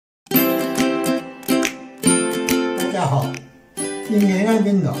家好，今年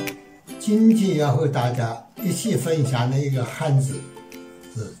领导今天要和大家一起分享的一个汉字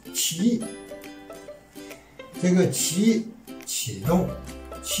是启。这个启动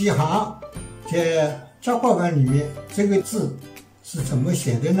启航，在甲骨文里面这个字是怎么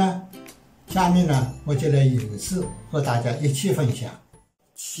写的呢？下面呢，我就来演示和大家一起分享。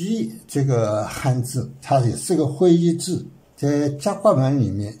启这个汉字，它也是个会意字。在甲骨文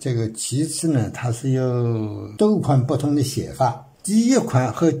里面，这个启字呢，它是有多款不同的写法。第一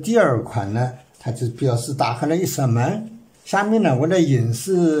款和第二款呢，它就表示打开了一扇门。下面呢，我来演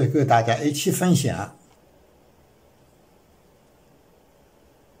示和大家一起分享。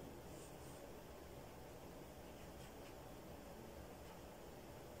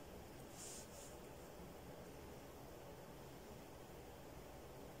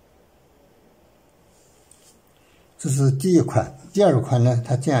这是第一款，第二款呢，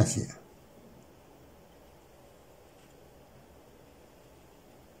它这样写。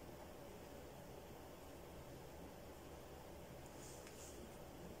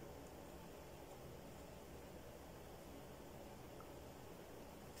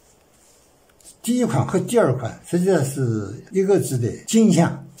第一款和第二款实际上是一个字的镜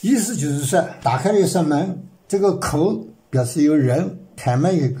像，意思就是说，打开了一扇门，这个口表示有人，开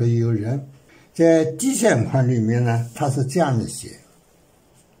门也可以有人。在第三款里面呢，它是这样的写，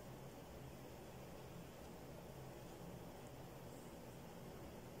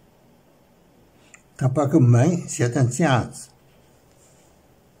它把个门写成这样子，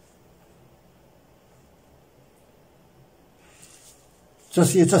这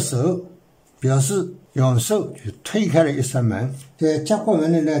是一只手，表示用手去推开了一扇门。在甲骨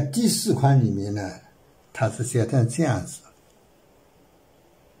文的第四款里面呢，它是写成这样子。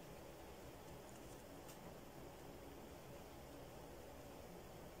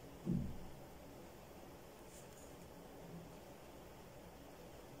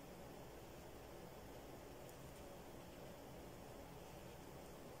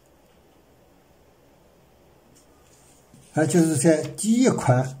就是在第一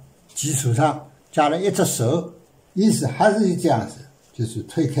款基础上加了一只手，意思还是这样子，就是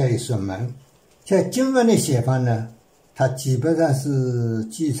推开一扇门。在经文的写法呢，它基本上是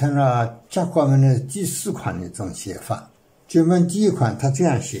继承了甲骨文的第四款的这种写法。经文第一款它这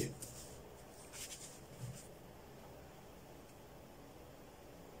样写，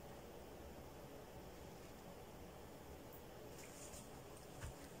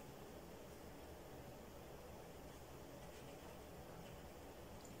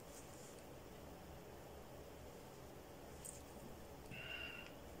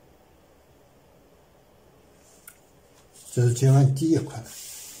这是经文第一款。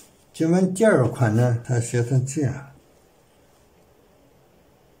经文第二款呢，它写成这样。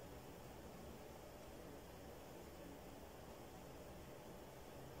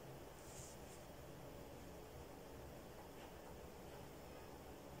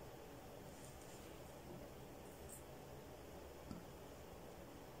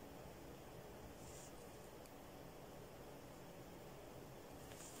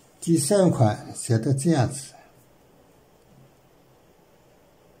第三款写的这样子。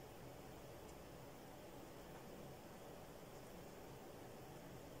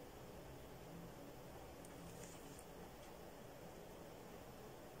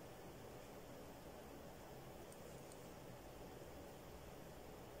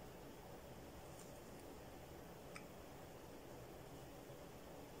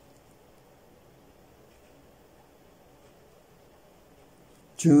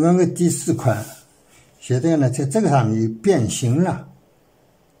经文的第四款写的呢，在这个上面变形了。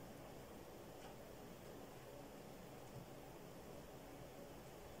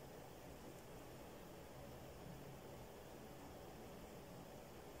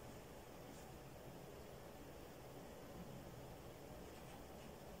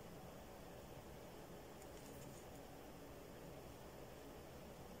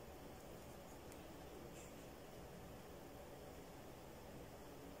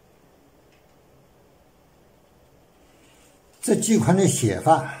这几款的写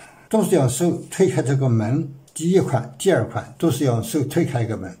法都是用手推开这个门，第一款、第二款都是用手推开一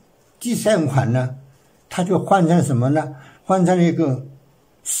个门。第三款呢，它就换成什么呢？换成了一个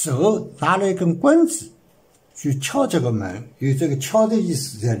手拿了一根棍子去敲这个门，有这个敲的意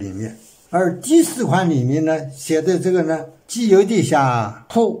思在里面。而第四款里面呢，写的这个呢，既有点像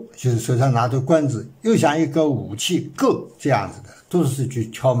破，就是手上拿着棍子，又像一个武器戈这样子的，都是去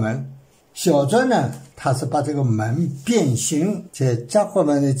敲门。小篆呢，它是把这个门变形，在甲骨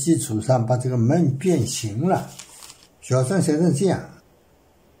文的基础上把这个门变形了。小篆写成这样，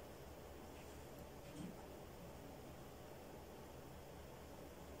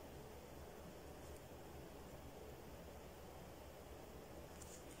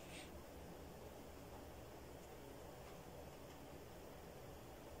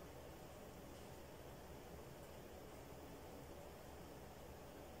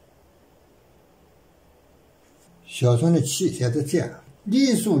小篆的起写的这样，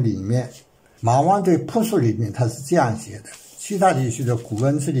隶书里面，马王堆朴书里面它是这样写的。其他地区的古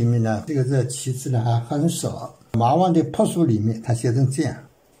文字里面呢，这个字起字呢还很少。马王堆朴书里面它写成这样。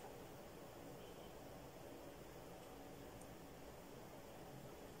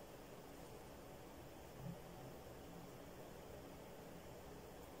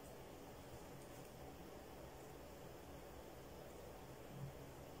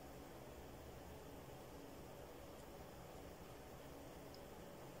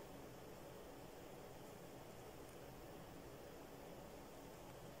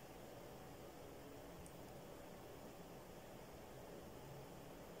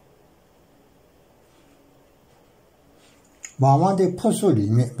马王堆朴书里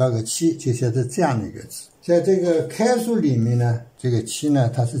面那个起就写成这样的一个字，在这个楷书里面呢，这个起呢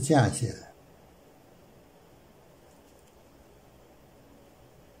它是这样写的。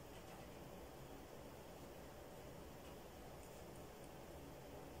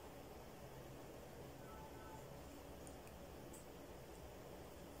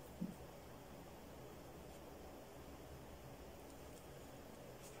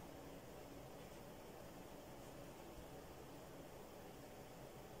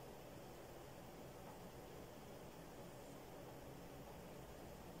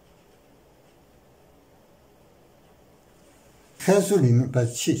楷书里面把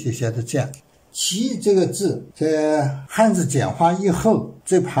起就写的这样，起这个字在汉字简化以后，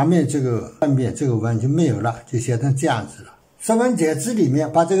这旁边这个后面这个文就没有了，就写成这样子了。说文解字里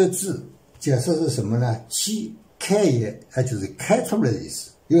面把这个字解释是什么呢？起开也，就是开出来的意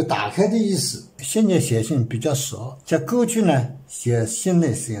思，有打开的意思。现在写信比较少，在过去呢写信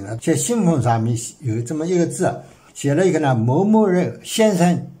的时候呢，在信封上面有这么一个字，写了一个呢某某人先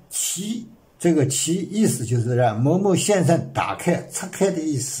生起。这个起意思就是让某某先生打开、拆开的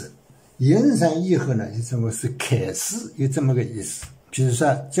意思。引申以后呢，就称为是开始，有这么个意思。比如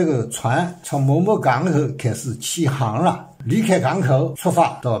说，这个船从某某港口开始起航了，离开港口出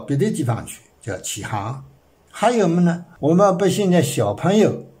发到别的地方去，叫起航。还有呢，我们把现在小朋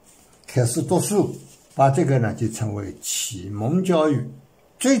友开始读书，把这个呢就称为启蒙教育。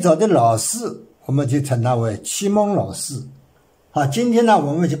最早的老师，我们就称他为启蒙老师。好，今天呢，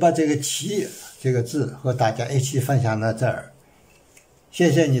我们就把这个起这个字和大家一起分享到这儿。谢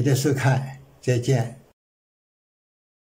谢你的收看，再见。